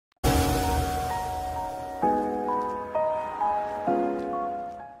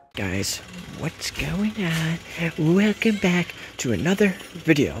Guys, what's going on? Welcome back to another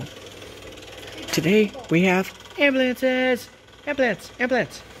video. Today we have ambulances. Ambulance.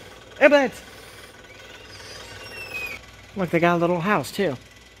 Look, they got a little house too.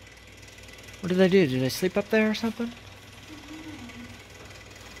 What did they do? Did they sleep up there or something?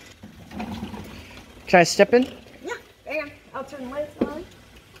 Can I step in? Yeah, hang on. I'll turn the lights on.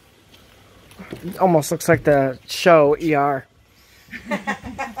 It almost looks like the show ER.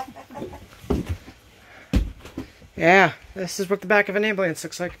 Yeah, this is what the back of an ambulance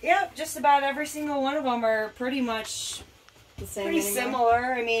looks like. Yep, just about every single one of them are pretty much the same. Pretty similar.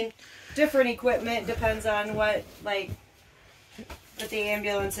 I mean, different equipment depends on what, like, but the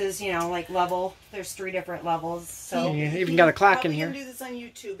ambulances, you know, like level. There's 3 different levels. So you even got a clock in here. We can do this on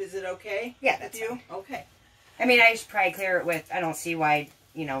YouTube. Is it okay? Yeah, that's you. Okay. I mean, I should probably clear it with. I don't see why,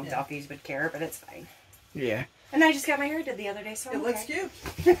 you know, Duffy's would care, but it's fine. Yeah. And I just got my hair did the other day, so it looks cute.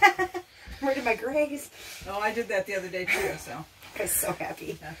 I'm rid of my grays. Oh, I did that the other day too, so I was so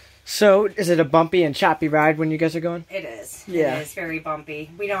happy. Yeah. So, is it a bumpy and choppy ride when you guys are going? It is. Yeah. It is very bumpy.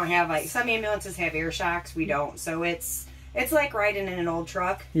 We don't have, like, some ambulances have air shocks. We don't. So it's like riding in an old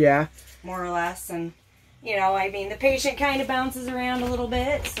truck. Yeah. More or less. And, you know, I mean, the patient kind of bounces around a little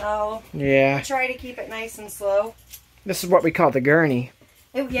bit. So yeah. we try to keep it nice and slow. This is what we call the gurney.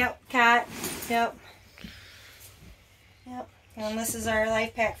 Yep. Cot. Yep. And this is our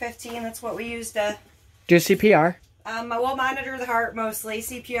Life Pack 15. That's what we use to do CPR. We'll monitor the heart mostly.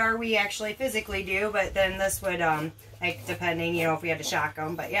 CPR we actually physically do, but then this would, like, depending, you know, if we had to shock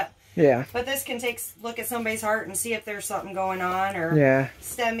them. But yep. Yeah. But this can look at somebody's heart and see if there's something going on or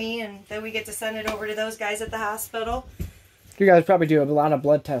STEMI, and then we get to send it over to those guys at the hospital. You guys probably do a lot of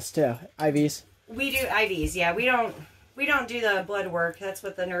blood tests too, IVs. We do IVs, yeah. We don't do the blood work. That's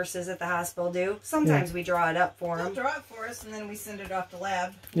what the nurses at the hospital do. Sometimes we draw it up for them. They'll draw it for us, and then we send it off to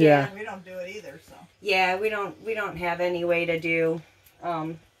lab. Yeah. We don't do it either, so. Yeah, we don't have any way to do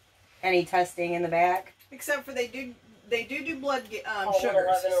any testing in the back. Except for they do blood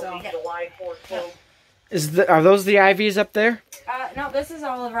sugars. So. Are those the IVs up there? No, this is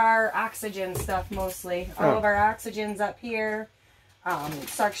all of our oxygen stuff mostly. All of our oxygen's up here.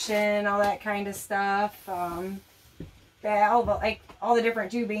 Suction, all that kind of stuff. All the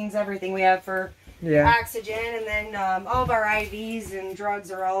different tubings, everything we have for oxygen, and then all of our IVs and drugs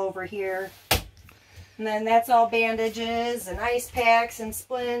are all over here. And then that's all bandages and ice packs and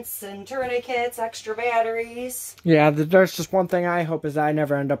splints and tourniquets, extra batteries. Yeah, there's just one thing I hope is I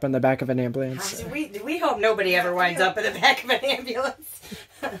never end up in the back of an ambulance. We hope nobody ever winds up in the back of an ambulance.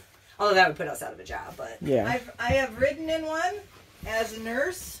 Although that would put us out of a job, but yeah. I have ridden in one as a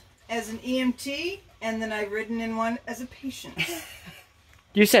nurse, as an EMT, and then I've ridden in one as a patient.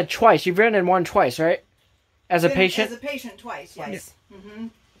 You said twice. You've ridden in one twice, right? As a patient? As a patient twice, yes. Yeah. Mm-hmm.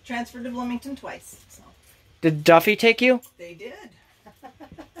 Transferred to Bloomington twice. So. Did Duffy take you? They did.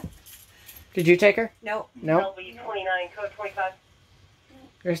 Did you take her? Nope. Nope. LB 29, code 25.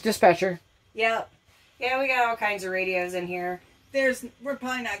 There's dispatcher. Yep. Yeah, we got all kinds of radios in here. We're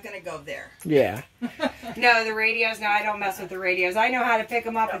probably not going to go there. Yeah. No, the radios, no, I don't mess with the radios. I know how to pick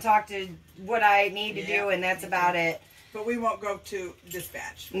them up and talk to what I need to do, and that's about it. But we won't go to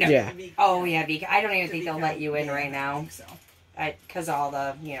dispatch. No. Yeah. Oh, yeah, I don't even think they'll let you in right now. I think so. Because all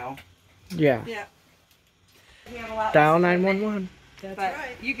the, you know. Yeah. Yeah. We have a lot Dial 911. That's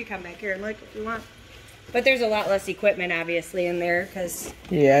right. You could come back here and look if you want. But there's a lot less equipment, obviously, in there, because...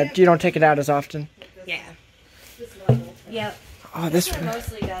 Yeah, you don't take it out as often. Yeah. Yep. Oh, this one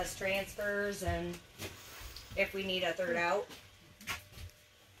mostly does transfers and if we need a third out.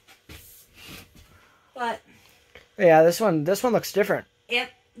 But yeah, this one looks different.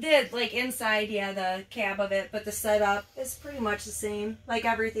 Yep, did like inside, yeah, the cab of it, but the setup is pretty much the same. Like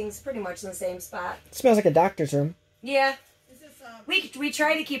everything's pretty much in the same spot. It smells like a doctor's room. Yeah. We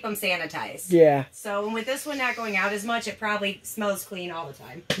try to keep them sanitized. Yeah. So with this one not going out as much, it probably smells clean all the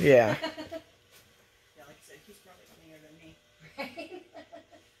time. Yeah.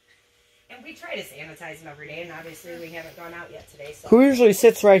 And we try to sanitize them every day, and obviously we haven't gone out yet today. So. Who usually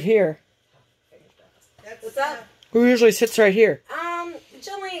sits right here? What's up? Who usually sits right here?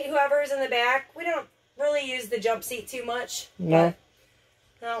 Generally whoever's in the back. We don't really use the jump seat too much. No.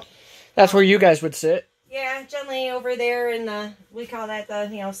 No. That's where you guys would sit. Yeah, generally over there in the, we call that the,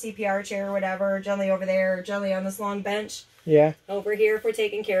 you know, CPR chair or whatever. Generally over there, or generally on this long bench. Yeah. Over here if we're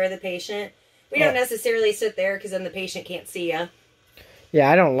taking care of the patient. We don't necessarily sit there because then the patient can't see you. Yeah,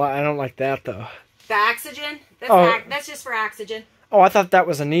 I don't like that though. The oxygen? That's just for oxygen. Oh, I thought that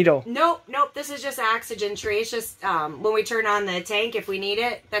was a needle. Nope. This is just oxygen tree. It's just when we turn on the tank, if we need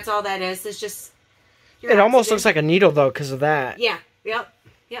it, that's all that is. It's just. It almost looks like a needle though, because of that. Yeah. Yep.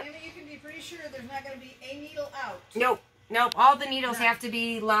 Yep. Maybe you can be pretty sure there's not going to be a needle out. Nope. Nope. All the needles have to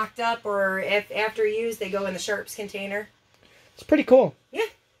be locked up, or if after use, they go in the sharps container. It's pretty cool. Yeah.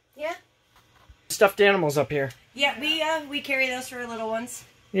 Yeah. Stuffed animals up here. Yeah, we carry those for our little ones.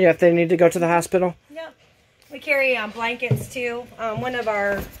 Yeah, if they need to go to the hospital. Yep. We carry blankets too. One of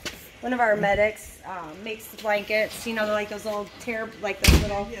our medics makes the blankets. You know, they're like those little like those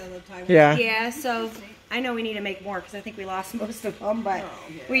little. Yeah, the Taiwan. Yeah. Yeah. So I know we need to make more because I think we lost most of them, but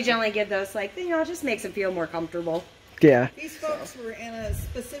we generally give those like it just makes them feel more comfortable. Yeah. These folks were in a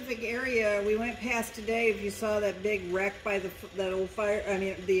specific area we went past today. If you saw that big wreck by that old fire,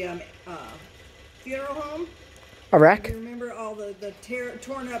 the funeral home. A wreck? Do you remember all the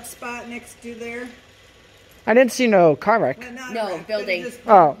torn up spot next to there? I didn't see no car wreck. Well, not No, a wreck, building. Just,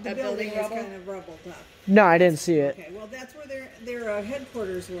 Oh. the building is kind of rubbled up. No, I didn't see it. Okay, well that's where their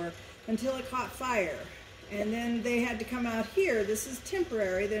headquarters were until it caught fire, and then they had to come out here. This is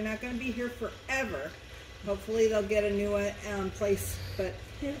temporary. They're not going to be here forever. Hopefully they'll get a new place, but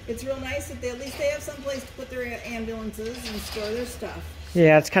it's real nice that at least they have some place to put their ambulances and store their stuff.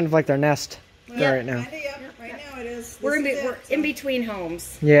 Yeah, it's kind of like their nest right now. Kinda, yeah. Right now it is. We're This is in between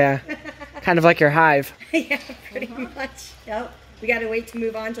homes. Yeah. Kind of like your hive. Yeah, pretty much. Yep. We got to wait to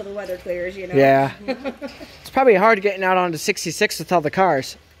move on till the weather clears, you know. Yeah. It's probably hard getting out onto 66 with all the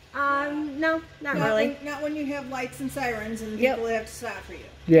cars. No, not really. Not when you have lights and sirens and people have to stop for you.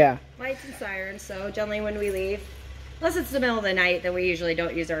 Yeah. Lights and sirens, so generally when we leave, unless it's the middle of the night, then we usually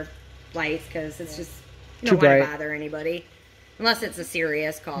don't use our lights because it's just, you don't want to bother anybody. Unless it's a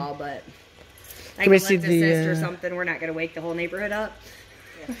serious call, but like Can we a see assist or something, we're not going to wake the whole neighborhood up.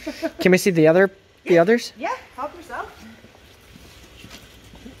 Can we see the others? Yeah, help yourself.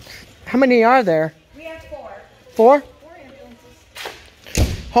 How many are there? We have 4. 4? 4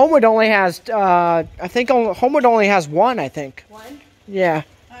 ambulances. Homewood only has, I think Homewood only has 1, I think. 1? Yeah.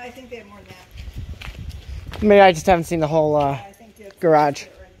 I think they have more than that. Maybe I just haven't seen the whole I think they have garage.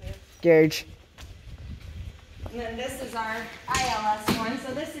 right there. Garage. And then this is our ILS one,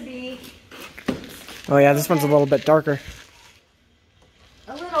 so this would be Oh yeah, this one's a little bit darker.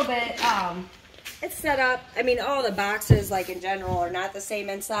 a little bit, it's set up, I mean, all the boxes, like in general, are not the same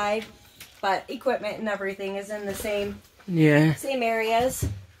inside, but equipment and everything is in the same areas.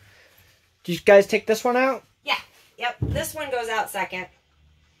 Did you guys take this one out? Yeah, yep, this one goes out second.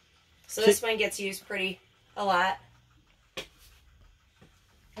 So this one gets used a lot.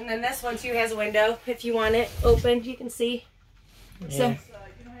 And then this one too has a window. If you want it open, you can see. Yeah. So You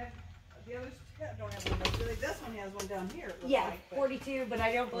don't have, the others don't have one. This one has one down here. It looks yeah, like, but 42, but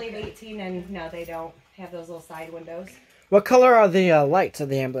I don't believe 18, and no, they don't have those little side windows. What color are the lights of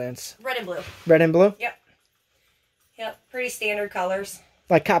the ambulance? Red and blue. Red and blue? Yep. Yep, pretty standard colors.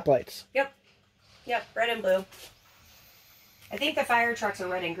 Like cop lights? Yep. Yep, red and blue. I think the fire trucks are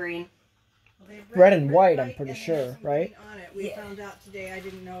red and green. Well, they have Red and white, I'm and pretty they have sure, some right? green on it. We found out today. I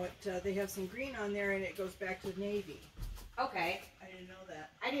didn't know it. They have some green on there, and it goes back to Navy. Okay. I didn't know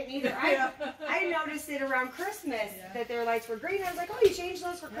that. I didn't either. I noticed it around Christmas that their lights were green. I was like, oh, you changed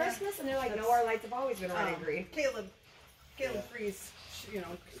those for Christmas? And they're like, no, our lights have always been red and green. Caleb Freeze,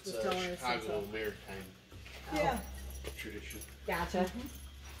 was telling us. Chicago maritime Yeah. tradition. Gotcha.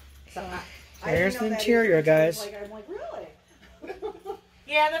 So, I There's didn't know the that interior, either. guys. I'm like, really?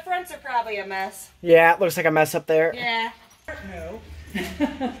 yeah, the fronts are probably a mess. Yeah, it looks like a mess up there. Yeah. No.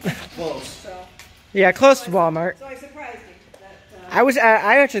 Close. So Yeah, close to Walmart. I surprised him. That,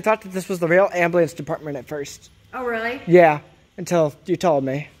 I actually thought that this was the real ambulance department at first. Oh, really? Yeah, until you told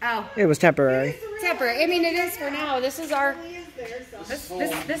me. Oh. It was temporary. Temporary. I mean, it is for now. This is our really is there, so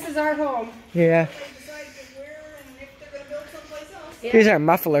this is our home. Yeah. they decide where and if they're going to build someplace else. Yeah. These are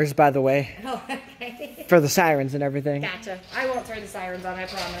mufflers, by the way, Oh, okay. for the sirens and everything. Gotcha. I won't turn the sirens on, I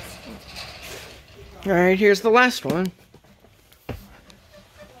promise. All right, here's the last one.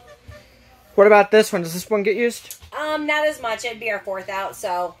 What about this one? Does this one get used? Not as much. It'd be our 4th out,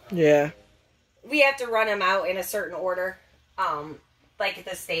 so Yeah. we have to run them out in a certain order. Like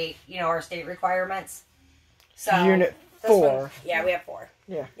the state, our state requirements. So Unit this 4. one- yeah, we have 4.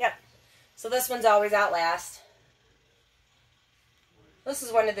 Yeah. Yep. So this one's always out last. This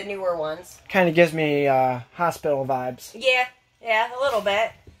is one of the newer ones. Kind of gives me hospital vibes. Yeah, a little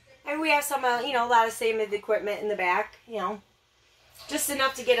bit. And we have some, a lot of same equipment in the back, just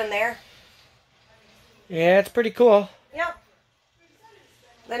enough to get them there. Yeah, it's pretty cool. Yep.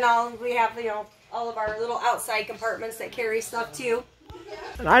 Then we have, all of our little outside compartments that carry stuff too.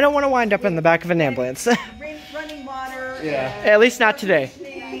 And I don't want to wind up in the back of an ambulance. Running water. Yeah. At least not today.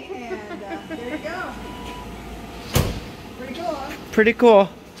 And there you go. Pretty cool, huh? Pretty cool.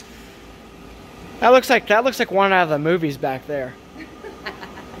 That looks like one out of the movies back there.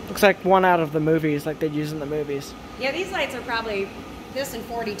 Looks like one out of the movies, like they'd use in the movies. Yeah, these lights are probably this and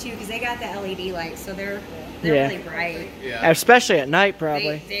 42 because they got the LED lights, so they're really bright. Yeah. Especially at night,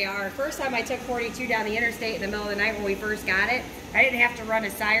 probably. They are. First time I took 42 down the interstate in the middle of the night when we first got it, I didn't have to run a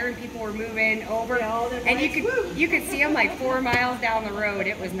siren. People were moving over, and you could see them like 4 miles down the road.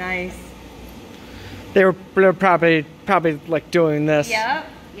 It was nice. They were probably like doing this. Yep.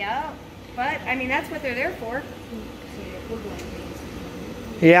 But I mean, that's what they're there for.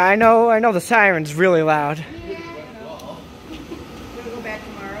 Yeah, I know the siren's really loud. Yeah. We'll go back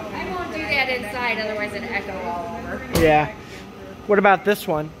tomorrow. I won't do that inside, otherwise it'll echo all over. Yeah. What about this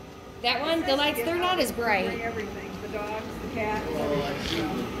one? That one, the lights, they're not as bright. Everything, the dogs, the cats,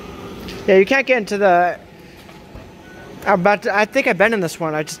 everything. Yeah, you can't get into the. I think I've been in this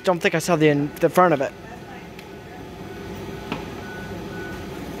one. I just don't think I saw the front of it.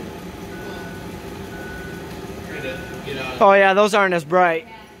 Oh yeah, those aren't as bright,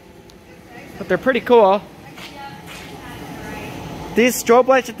 but they're pretty cool. These strobe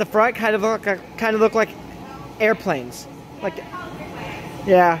lights at the front kind of look like airplanes. Like,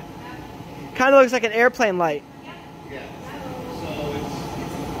 yeah, kind of looks like an airplane light.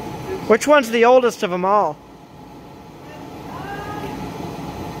 Which one's the oldest of them all?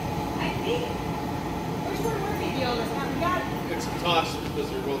 I think. Which one would be the oldest one? We got. It's a toss because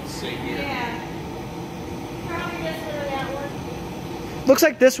they're both the same year. Yeah. Probably this one or that one. Looks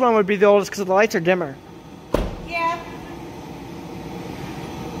like this one would be the oldest because the lights are dimmer. Yeah.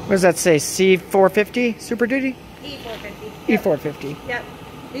 What does that say? C450 Super Duty? E450. E450. Yep.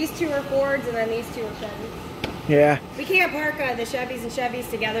 These two are Fords and then these two are Chevys. Yeah. We can't park the Chevys and Chevys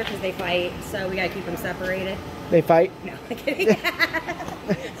together because they fight, so we gotta keep them separated. They fight? No, I'm kidding.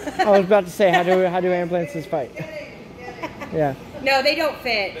 I was about to say, how do ambulances fight? Yeah. No, they don't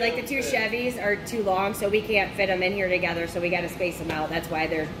fit. Like the two Chevys are too long, so we can't fit them in here together, so we gotta space them out. That's why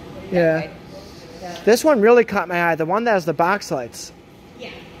they're Yeah. This one really caught my eye. The one that has the box lights.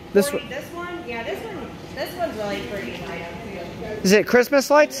 Yeah. This one? Yeah, this one's really pretty. Is it Christmas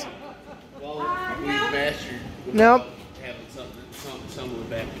lights? Well, we mastered Nope. having some of the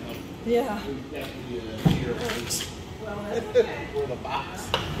back up. Yeah. We have to do a sheer with a box.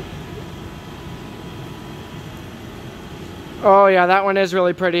 Oh yeah, that one is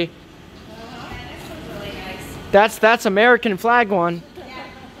really pretty. Yeah, this one's really nice. That's American flag one.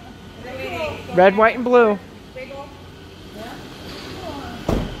 Yeah. Red, white, and blue.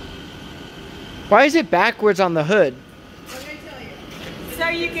 Why is it backwards on the hood? So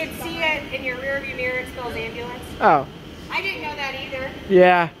you can see it in your rearview mirror. It spells ambulance. Oh. I didn't know that either.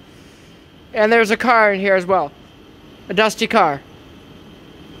 Yeah. And there's a car in here as well. A dusty car.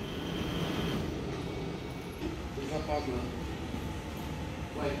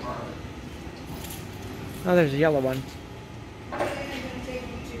 Oh, there's a yellow one.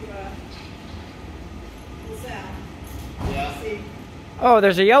 Oh,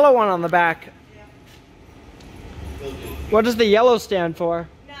 there's a yellow one on the back. What does the yellow stand for?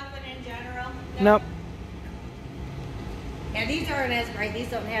 Nothing in general. Nope. Yeah, these aren't as bright. These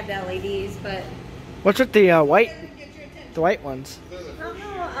don't have the LEDs, but. What's with the white? The white ones.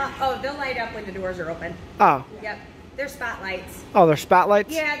 Oh, they'll light up when the doors are open. Oh. Yep. They're spotlights. Oh, they're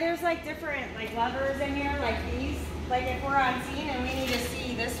spotlights? Yeah, there's like different levers in here, like these. Like if we're on scene and we need to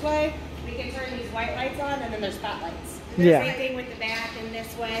see this way, we can turn these white lights on, and then there's spotlights. Yeah. Same thing with the back and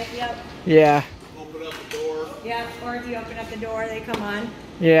this way. Yep. Yeah. Open up the door. Yep. Or if you open up the door, they come on.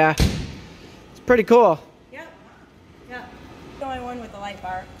 Yeah. It's pretty cool. Yep. Yep. The only one with the light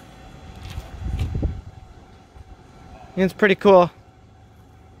bar. It's pretty cool.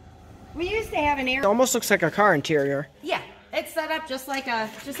 We used to have an air. It almost looks like a car interior. Yeah, it's set up just like a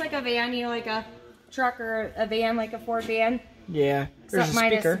van, you know, like a truck or a van, like a Ford van. Yeah. There's a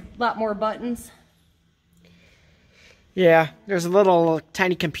speaker. A lot more buttons. Yeah. There's a little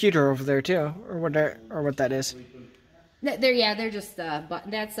tiny computer over there too, or what that is. They're just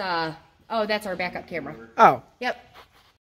button. That's our backup camera. Oh. Yep.